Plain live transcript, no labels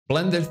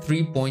Blender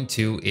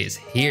 3.2 is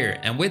here,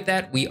 and with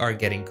that we are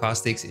getting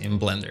Caustics in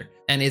Blender,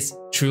 and it's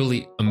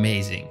truly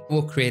amazing.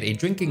 We'll create a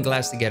drinking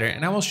glass together,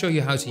 and I will show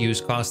you how to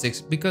use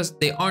Caustics because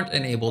they aren't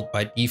enabled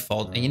by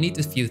default and you need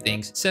a few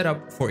things set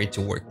up for it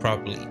to work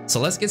properly. So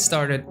let's get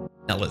started.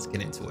 Now let's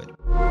get into it.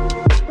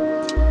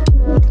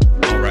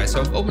 Alright,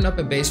 so I've opened up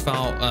a base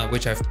file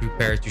which I've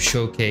prepared to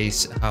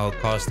showcase how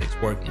Caustics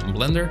work in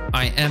Blender.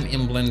 I am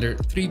in Blender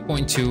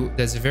 3.2.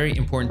 That's very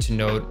important to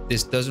note.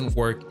 This doesn't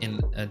work in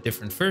a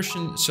different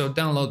version, so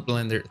download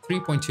Blender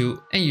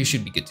 3.2 and you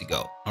should be good to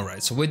go.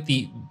 Alright, so with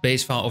the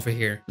base file over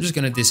here, I'm just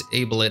going to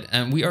disable it,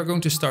 and we are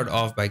going to start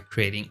off by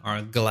creating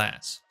our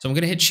glass. So I'm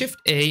going to hit Shift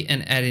A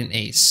and add in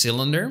a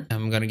cylinder.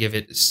 I'm going to give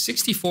it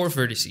 64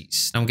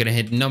 vertices. I'm going to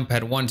hit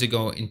numpad 1 to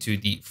go into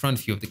the front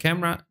view of the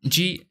camera,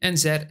 G and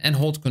Z, and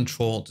hold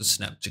Control to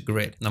snap to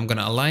grid. And I'm going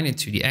to align it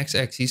to the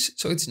x-axis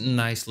so it's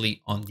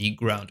nicely on the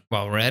ground.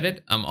 While we're at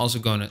it, I'm also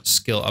going to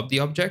scale up the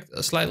object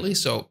slightly.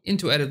 So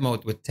into edit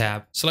mode with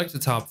tab, select the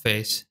top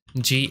face,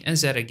 G and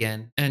Z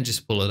again, and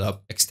just pull it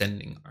up,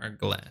 extending our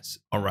glass.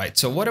 All right,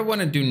 so what I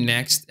want to do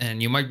next,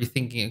 and you might be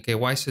thinking, okay,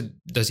 why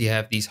does he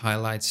have these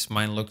highlights?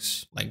 Mine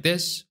looks like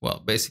this.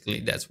 Well, basically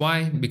that's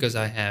why, because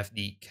I have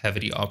the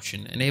cavity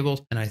option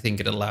enabled, and I think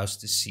it allows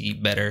to see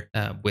better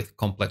with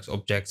complex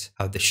objects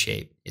how the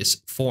shape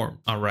is formed.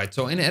 All right,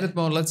 so in edit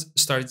mode, let's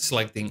start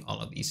selecting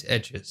all of these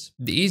edges.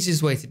 The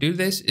easiest way to do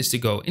this is to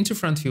go into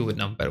front view with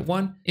numpad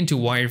 1, into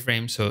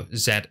wireframe, so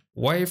Z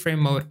wireframe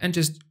mode, and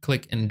just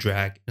click and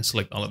drag and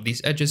select all of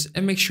these edges,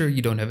 and make sure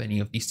you don't have any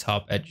of these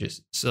top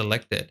edges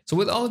selected. So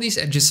with all of these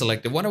edges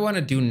selected, what I want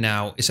to do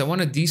now is I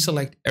want to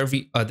deselect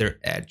every other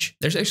edge.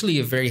 There's actually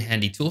a very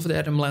handy tool for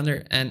that in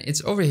Blender, and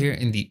it's over here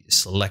in the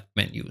select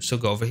menu. So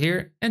go over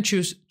here and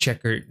choose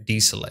checker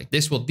deselect.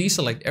 This will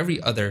deselect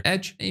every other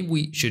edge, and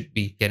we should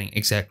be getting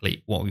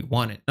exactly what we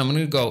wanted. Now I'm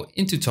going to go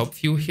into top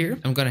view here.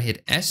 I'm going to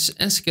hit S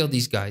and scale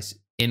these guys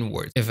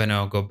inward. If I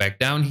now go back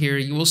down here,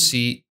 you will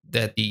see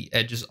that the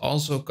edges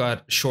also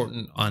got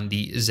shortened on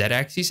the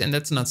Z-axis, and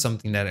that's not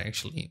something that I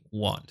actually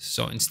want.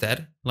 So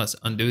instead, let's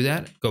undo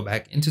that, go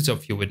back into top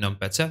view with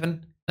numpad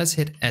 7. Let's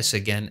hit S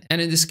again, and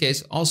in this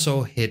case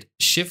also hit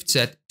Shift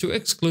Z to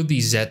exclude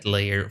the Z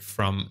layer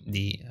from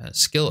the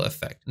scale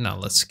effect. Now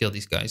let's scale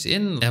these guys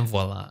in, and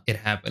voila, it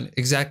happened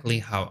exactly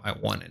how I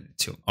wanted it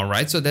to. All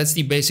right, so that's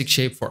the basic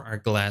shape for our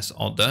glass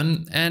all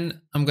done,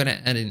 and I'm gonna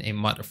add in a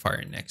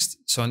modifier next.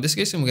 So in this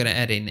case, I'm gonna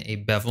add in a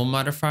bevel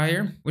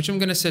modifier, which I'm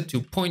gonna set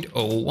to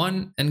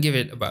 0.01 and give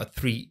it about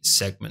 3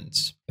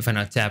 segments. If I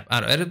now tap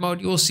out of edit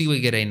mode, you will see we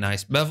get a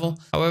nice bevel.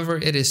 However,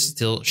 it is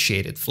still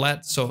shaded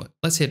flat. So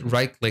let's hit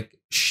right click,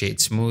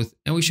 shade smooth,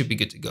 and we should be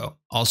good to go.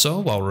 Also,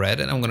 while we're at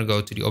it, I'm going to go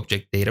to the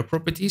object data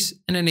properties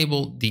and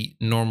enable the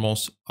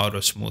normals auto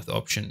smooth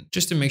option,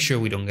 just to make sure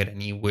we don't get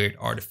any weird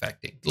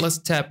artifacting. Let's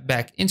tap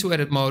back into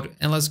edit mode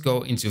and let's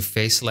go into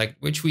face select,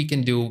 which we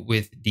can do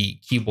with the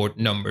keyboard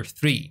number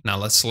 3. Now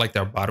let's select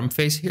our bottom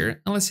face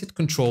here and let's hit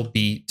Control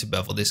B to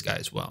bevel this guy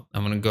as well.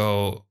 I'm going to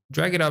go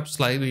drag it up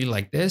slightly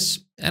like this,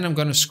 and I'm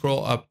going to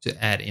scroll up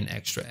to add in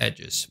extra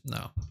edges.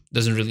 Now,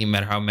 doesn't really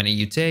matter how many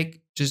you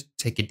take, just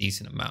take a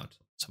decent amount.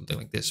 Something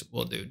like this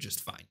will do just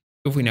fine.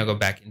 If we now go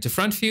back into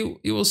front view,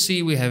 you will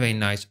see we have a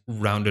nice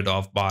rounded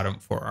off bottom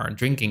for our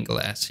drinking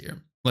glass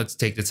here. Let's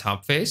take the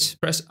top face,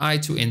 press I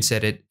to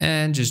inset it,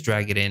 and just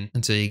drag it in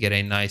until you get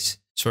a nice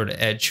sort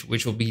of edge,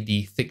 which will be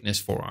the thickness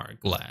for our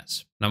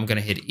glass. Now I'm going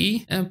to hit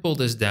E and pull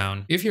this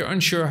down. If you're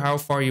unsure how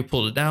far you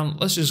pull it down,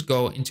 let's just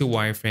go into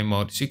wireframe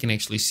mode so you can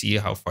actually see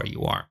how far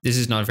you are. This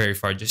is not very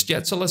far just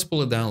yet, so let's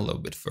pull it down a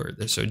little bit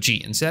further. So G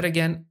and Z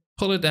again.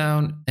 Pull it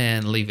down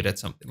and leave it at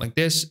something like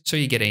this, so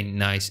you get a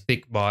nice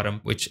thick bottom,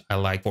 which I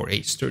like for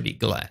a sturdy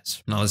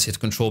glass. Now let's hit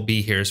Control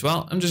B here as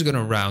well. I'm just going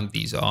to round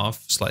these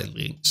off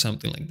slightly,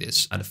 something like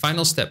this. Now the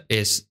final step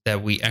is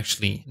that we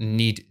actually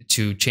need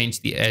to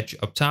change the edge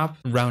up top,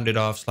 round it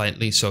off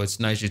slightly so it's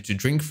nicer to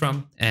drink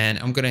from. And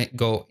I'm going to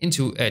go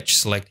into edge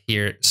select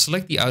here,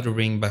 select the outer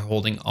ring by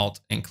holding Alt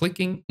and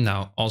clicking.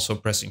 Now also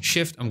pressing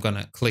Shift, I'm going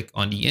to click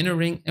on the inner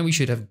ring, and we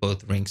should have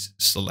both rings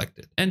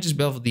selected, and just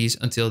bevel these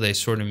until they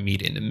sort of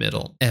meet in the middle.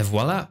 And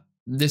voila,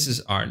 this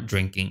is our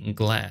drinking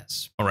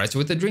glass. All right, so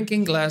with the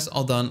drinking glass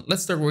all done,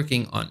 let's start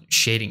working on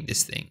shading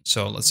this thing.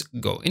 So let's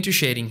go into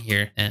shading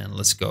here and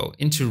let's go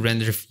into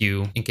render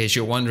view. In case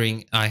you're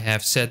wondering, I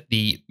have set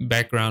the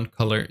background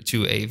color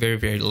to a very,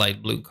 very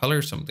light blue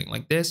color, something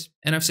like this.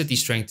 And I've set the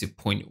strength to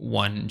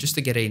 0.1 just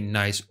to get a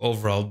nice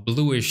overall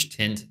bluish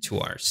tint to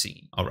our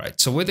scene. All right,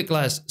 so with the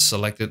glass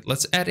selected,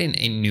 let's add in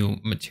a new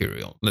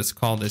material. Let's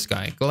call this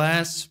guy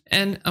glass,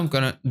 and I'm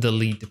gonna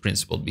delete the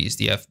principled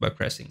BSDF by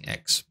pressing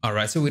X. All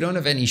right, so we don't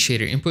have any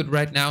shader input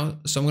right now,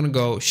 so I'm gonna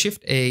go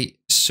Shift A,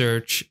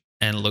 search,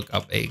 and look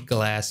up a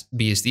glass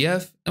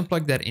BSDF and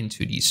plug that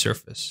into the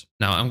surface.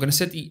 Now I'm gonna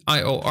set the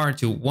IOR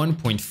to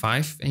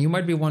 1.5, and you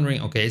might be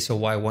wondering, okay, so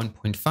why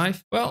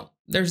 1.5? Well,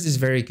 there's this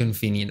very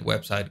convenient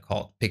website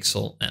called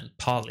Pixel and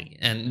Poly,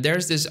 and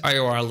there's this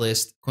IOR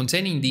list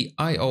containing the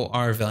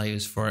IOR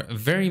values for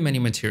very many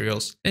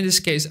materials. In this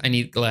case, I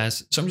need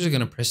glass, so I'm just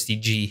gonna press the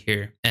G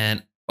here,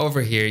 and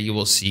over here, you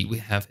will see we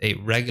have a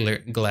regular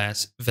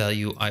glass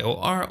value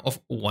IOR of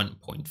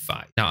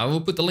 1.5. Now, I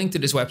will put the link to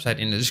this website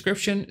in the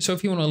description. So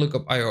if you want to look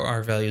up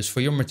IOR values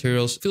for your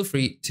materials, feel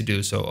free to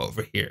do so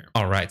over here.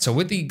 All right, so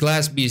with the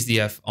glass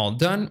BSDF all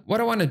done, what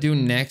I want to do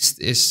next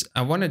is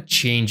I want to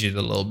change it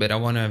a little bit. I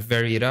want to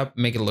vary it up,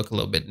 make it look a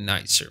little bit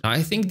nicer. Now,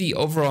 I think the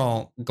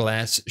overall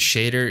glass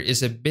shader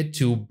is a bit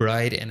too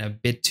bright and a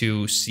bit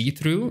too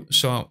see-through.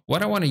 So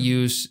what I want to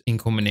use in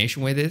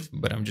combination with it,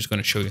 but I'm just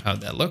going to show you how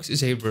that looks,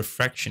 is a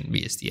refraction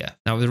BSDF.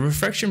 Now, the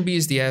refraction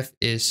BSDF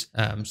is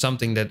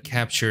something that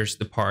captures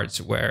the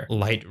parts where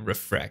light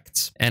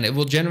refracts, and it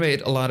will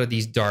generate a lot of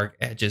these dark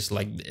edges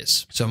like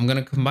this. So I'm going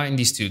to combine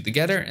these two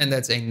together, and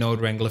that's a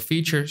node wrangler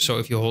feature. So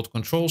if you hold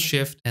Control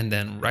Shift and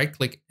then right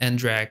click and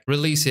drag,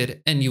 release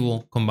it, and you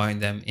will combine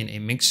them in a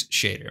mix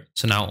shader.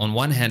 So now on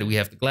one hand, we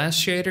have the glass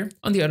shader.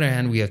 On the other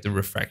hand, we have the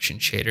refraction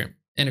shader.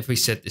 And if we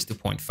set this to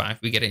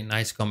 0.5, we get a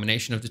nice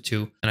combination of the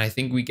two. And I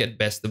think we get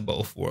best of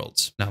both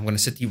worlds. Now I'm going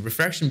to set the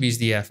refraction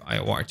BSDF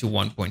IOR to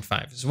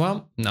 1.5 as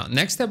well. Now,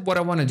 next step, what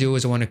I want to do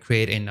is I want to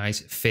create a nice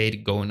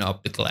fade going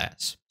up the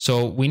glass.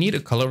 So we need a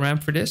color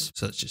ramp for this.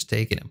 So let's just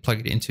take it and plug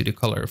it into the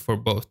color for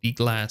both the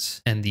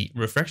glass and the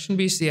refraction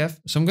BSDF.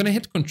 So I'm going to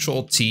hit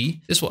Control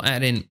T. This will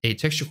add in a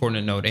texture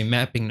coordinate node, a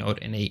mapping node,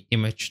 and a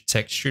image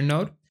texture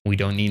node. We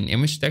don't need an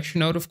image texture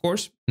node, of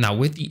course. Now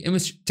with the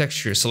image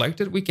texture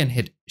selected, we can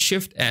hit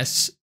Shift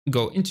S,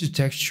 go into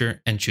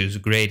texture and choose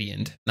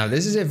gradient. Now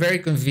this is a very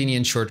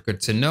convenient shortcut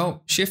to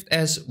know. Shift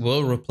S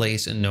will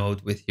replace a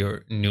node with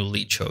your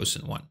newly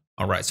chosen one.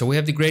 All right, so we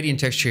have the gradient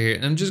texture here,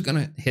 and I'm just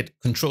gonna hit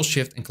Control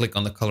Shift and click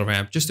on the color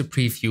ramp just to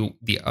preview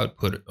the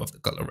output of the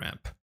color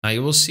ramp. Now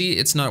you will see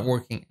it's not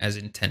working as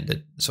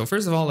intended. So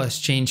first of all, let's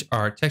change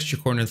our texture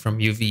coordinate from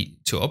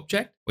UV to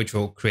object, which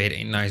will create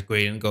a nice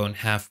gradient going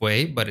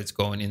halfway, but it's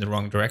going in the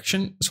wrong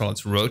direction. So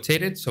let's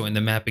rotate it. So in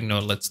the mapping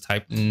node, let's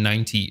type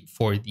 90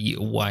 for the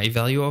Y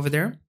value over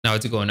there. Now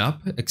it's going up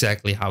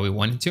exactly how we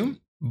want it to,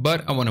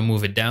 but I want to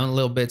move it down a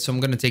little bit. So I'm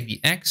going to take the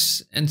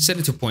X and set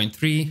it to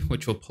 0.3,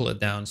 which will pull it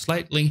down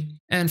slightly.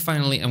 And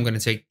finally, I'm going to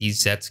take the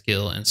Z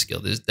scale and scale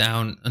this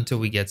down until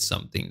we get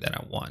something that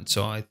I want.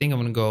 So I think I'm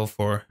going to go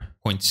for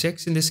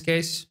 0.6 in this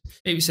case.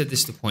 Maybe set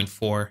this to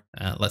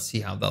 0.4. Let's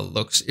see how that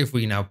looks if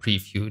we now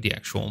preview the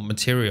actual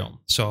material.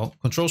 So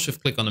Control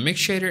Shift click on the mix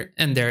shader,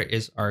 and there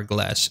is our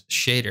glass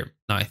shader.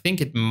 Now I think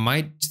it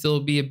might still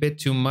be a bit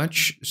too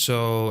much.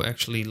 So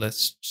actually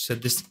let's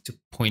set this to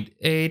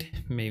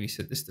 0.8, maybe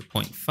set this to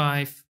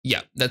 0.5.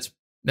 Yeah, that's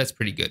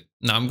pretty good.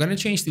 Now I'm going to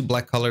change the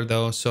black color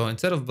though. So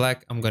instead of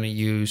black, I'm going to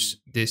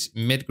use this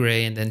mid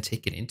gray and then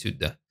take it into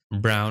the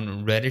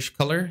brown reddish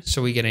color.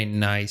 So we get a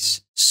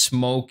nice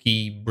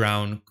smoky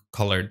brown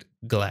colored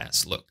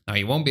glass look. Now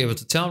you won't be able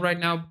to tell right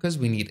now because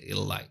we need a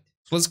light.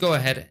 So let's go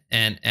ahead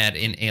and add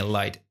in a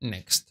light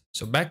next.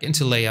 So back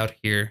into layout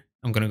here,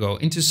 I'm going to go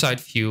into side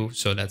view.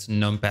 So that's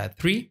numpad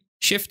 3.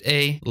 Shift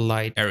A,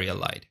 light, area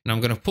light. And I'm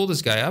going to pull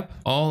this guy up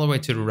all the way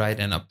to the right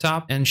and up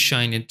top and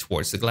shine it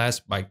towards the glass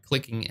by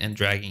clicking and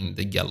dragging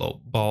the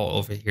yellow ball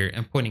over here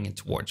and pointing it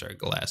towards our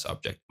glass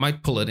object.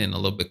 Might pull it in a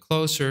little bit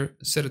closer,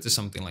 set it to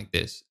something like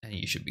this, and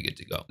you should be good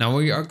to go. Now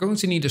we are going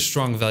to need a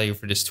strong value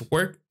for this to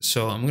work.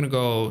 So I'm going to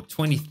go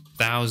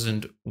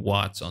 20,000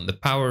 watts on the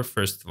power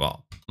first of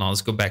all. Now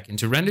let's go back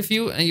into render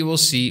view and you will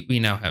see we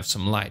now have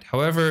some light.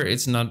 However,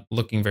 it's not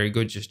looking very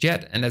good just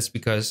yet. And that's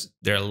because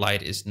their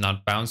light is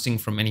not bouncing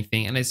from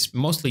anything and it's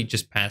mostly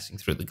just passing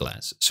through the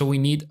glass. So we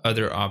need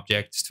other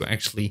objects to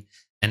actually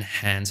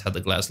enhance how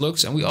the glass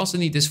looks. And we also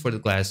need this for the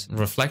glass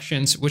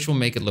reflections, which will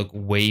make it look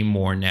way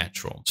more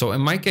natural. So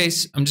in my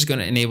case, I'm just going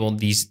to enable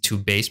these two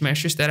base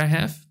meshes that I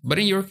have. But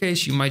in your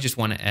case, you might just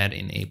want to add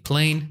in a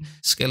plane,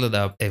 scale it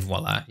up, and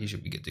voila, you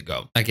should be good to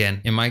go.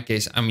 Again, in my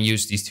case, I'm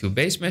used these two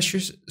base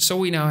meshes. So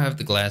we now have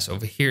the glass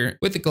over here.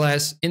 With the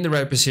glass in the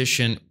right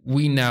position,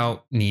 we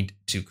now need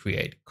to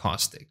create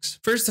caustics.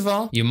 First of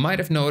all, you might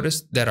have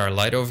noticed that our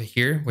light over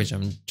here, which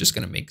I'm just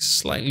going to make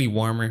slightly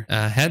warmer,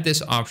 had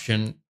this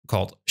option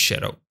called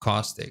shadow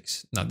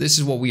caustics. Now this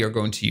is what we are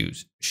going to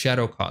use,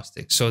 shadow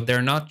caustics. So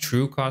they're not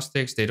true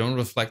caustics. They don't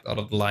reflect all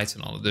of the lights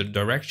in all of the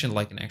direction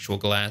like an actual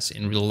glass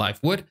in real life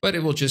would, but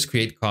it will just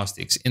create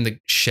caustics in the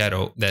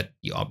shadow that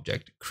the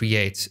object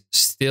creates.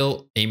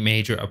 Still a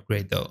major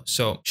upgrade though.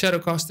 So shadow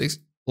caustics,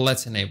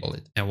 let's enable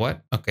it. And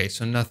what? Okay,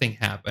 so nothing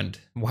happened.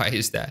 Why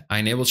is that? I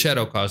enabled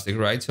shadow caustic,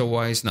 right? So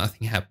why is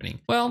nothing happening?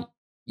 Well,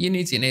 you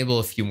need to enable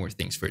a few more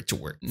things for it to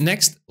work.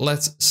 Next,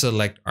 let's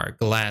select our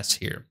glass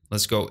here.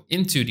 Let's go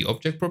into the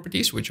object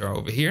properties, which are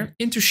over here.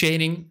 Into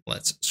shading,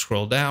 let's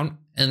scroll down.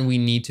 And we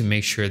need to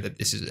make sure that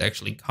this is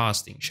actually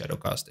casting shadow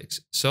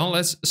caustics. So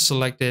let's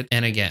select it.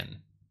 And again,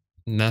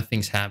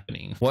 nothing's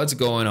happening. What's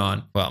going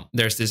on? Well,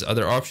 there's this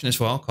other option as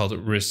well called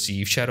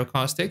receive shadow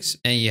caustics.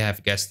 And you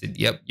have guessed it.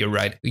 Yep, you're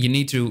right. You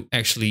need to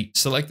actually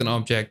select an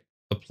object,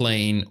 a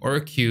plane or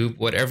a cube,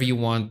 whatever you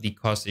want the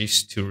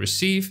caustics to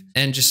receive,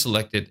 and just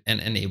select it and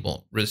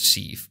enable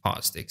receive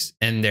caustics.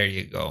 And there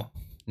you go.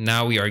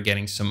 now we are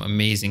getting some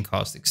amazing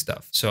caustic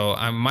stuff. So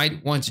I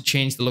might want to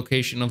change the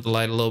location of the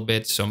light a little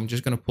bit. So I'm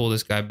just going to pull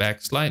this guy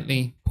back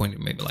slightly, point it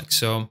maybe like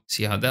so.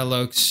 See how that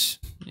looks.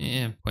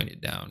 Yeah, point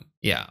it down.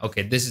 Yeah,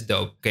 okay, this is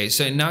dope. Okay,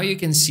 so now you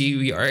can see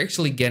we are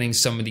actually getting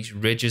some of these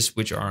ridges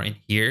which are in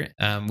here.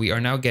 We are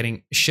now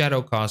getting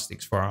shadow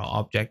caustics for our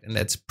object, and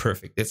that's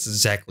perfect. That's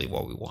exactly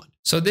what we want.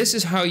 So this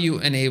is how you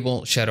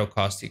enable shadow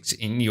caustics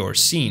in your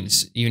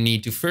scenes. You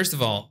need to, first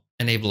of all,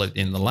 enable it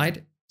in the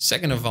light.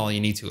 Second of all,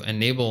 you need to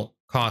enable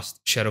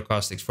shadow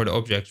caustics for the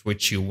objects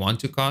which you want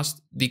to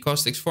cast the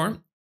caustics for.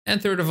 And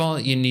third of all,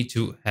 you need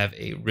to have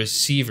a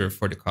receiver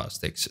for the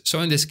caustics. So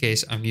in this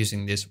case, I'm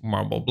using this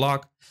marble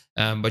block,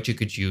 but you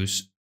could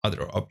use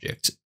other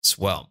objects as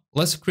well.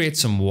 Let's create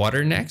some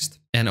water next.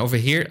 And over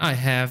here, I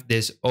have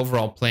this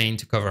overall plane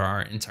to cover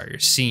our entire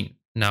scene.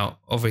 Now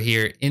over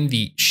here in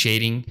the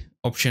shading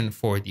option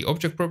for the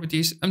object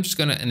properties, I'm just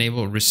going to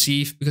enable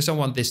receive because I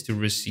want this to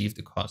receive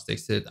the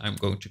caustics that I'm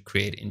going to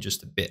create in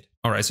just a bit.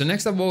 All right, so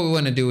next up, what we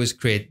want to do is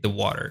create the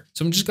water.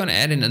 So I'm just going to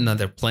add in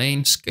another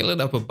plane, scale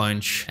it up a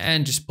bunch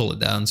and just pull it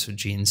down. So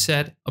G and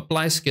Z,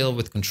 apply scale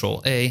with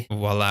Control A.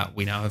 Voila,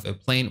 we now have a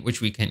plane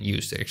which we can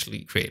use to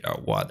actually create our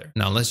water.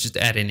 Now let's just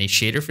add in a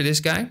shader for this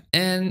guy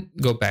and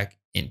go back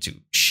into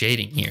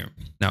shading here.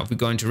 Now, if we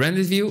go into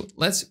render view,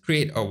 let's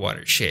create our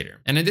water shader.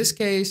 And in this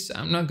case,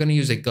 I'm not going to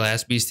use a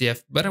glass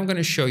BSDF, but I'm going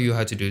to show you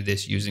how to do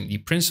this using the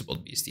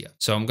principled BSDF.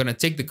 So I'm going to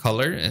take the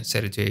color and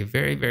set it to a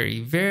very, very,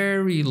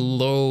 very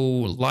low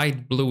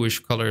light bluish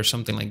color or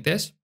something like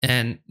this.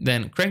 And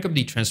then crank up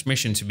the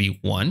transmission to be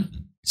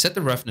 1. Set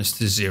the roughness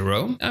to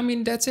 0. I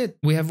mean, that's it.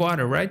 We have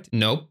water, right?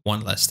 Nope.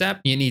 One last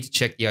step. You need to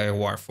check the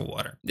IOR for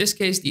water. In this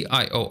case, the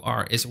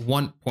IOR is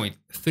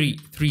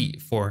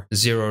 1.33 for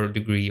 0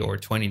 degree or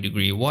 20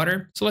 degree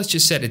water. So let's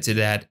just set it to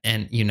that.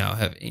 And you now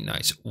have a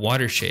nice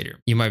water shader.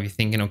 You might be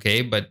thinking,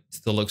 okay, but it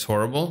still looks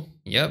horrible.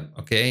 Yep.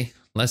 Okay.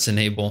 Let's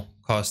enable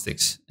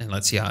caustics and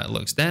let's see how it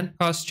looks then.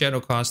 Shadow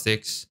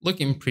caustics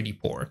looking pretty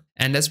poor.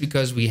 And that's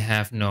because we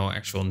have no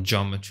actual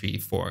geometry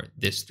for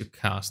this to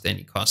cast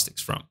any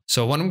caustics from.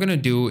 So what I'm going to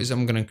do is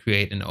I'm going to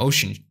create an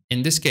ocean.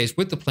 In this case,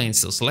 with the plane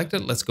still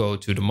selected, let's go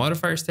to the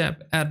modifiers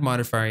tab, add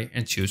modifier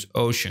and choose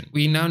ocean.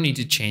 We now need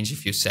to change a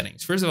few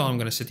settings. First of all, I'm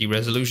going to set the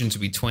resolution to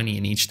be 20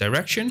 in each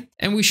direction.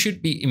 And we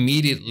should be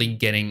immediately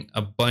getting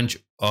a bunch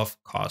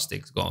of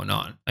caustics going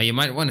on. Now you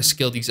might want to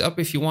scale these up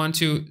if you want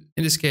to.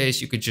 In this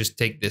case, you could just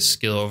take this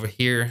scale over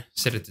here,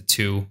 set it to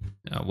 2,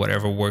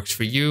 whatever works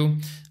for you.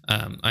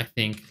 I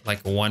think like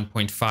a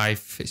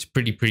 1.5 is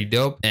pretty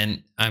dope.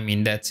 And I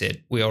mean, that's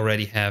it. We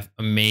already have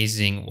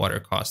amazing water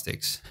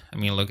caustics. I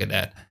mean, look at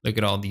that. Look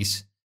at all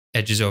these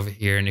edges over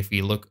here. And if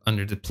we look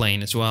under the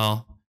plane as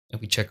well, if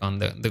we check on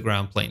the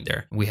ground plane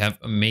there, we have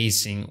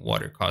amazing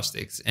water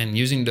caustics. And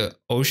using the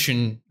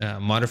ocean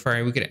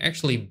modifier, we could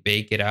actually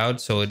bake it out.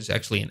 So it's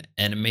actually an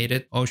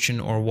animated ocean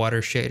or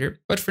water shader.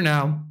 But for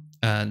now,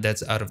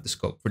 that's out of the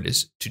scope for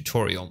this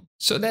tutorial.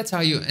 So that's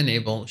how you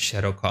enable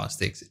shadow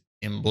caustics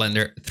in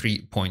Blender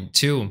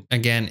 3.2.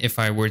 Again, if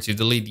I were to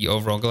delete the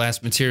overall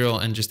glass material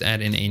and just add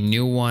in a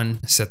new one,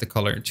 set the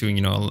color to,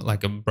 you know,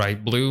 like a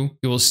bright blue,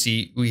 you will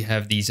see we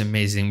have these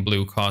amazing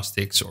blue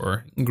caustics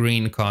or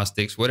green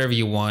caustics, whatever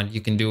you want.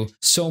 You can do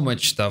so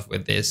much stuff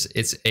with this.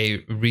 It's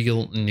a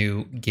real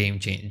new game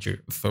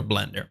changer for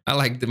Blender. I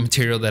like the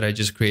material that I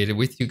just created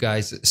with you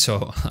guys,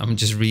 so I'm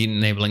just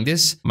re-enabling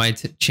this.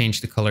 Might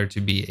change the color to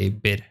be a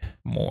bit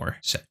more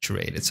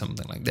saturated,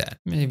 something like that.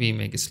 Maybe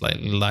make it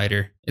slightly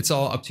lighter. It's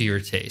all up to your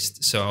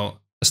taste. So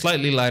a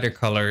slightly lighter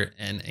color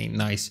and a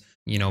nice,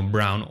 you know,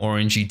 brown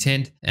orangey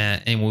tint,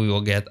 and we will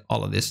get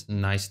all of this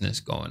niceness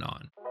going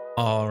on.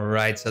 All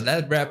right, so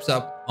that wraps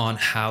up on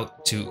how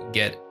to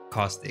get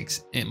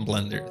caustics in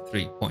Blender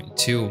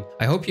 3.2.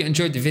 I hope you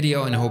enjoyed the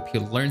video and I hope you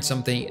learned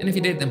something. And if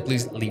you did, then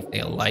please leave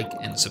a like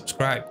and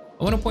subscribe.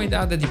 I want to point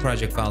out that the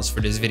project files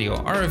for this video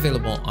are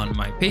available on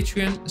my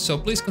Patreon, so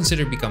please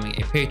consider becoming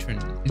a patron.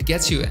 It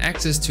gets you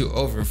access to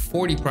over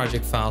 40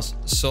 project files,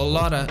 so a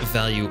lot of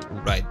value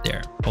right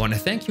there. I want to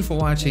thank you for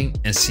watching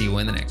and see you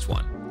in the next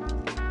one.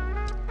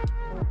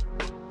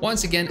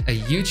 Once again, a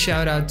huge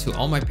shout out to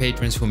all my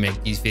patrons who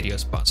make these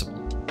videos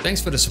possible.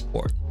 Thanks for the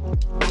support.